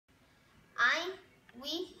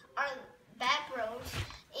we are Bat Bros,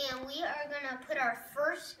 and we are gonna put our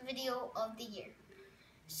first video of the year.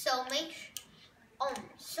 So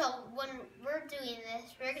so when we're doing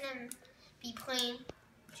this, we're gonna be playing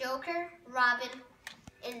Joker, Robin,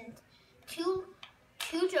 and two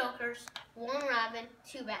Jokers, one Robin,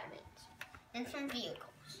 two Batmans, and some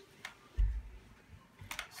vehicles.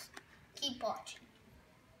 Keep watching.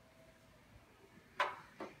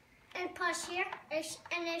 And push here, and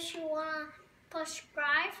if you wanna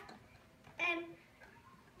subscribe, and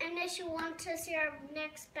if you want to see our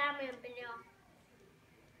next Batman video,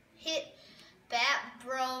 hit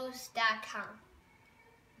batbros.com.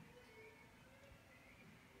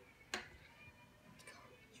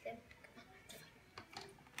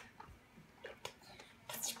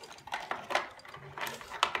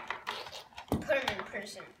 Put him in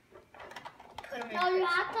prison. Put him in no, prison. you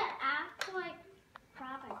have to act like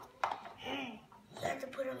Robin. Hey, you have to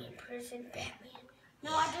put him in prison, Batman.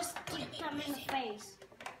 No, I just kicked him in the face.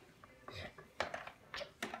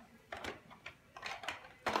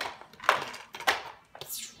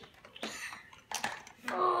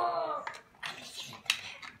 Oh.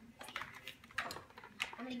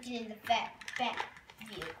 I'm gonna get in the bat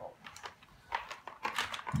vehicle.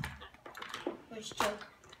 Where's Joker?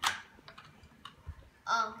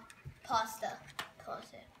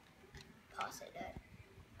 Pause it, Dad.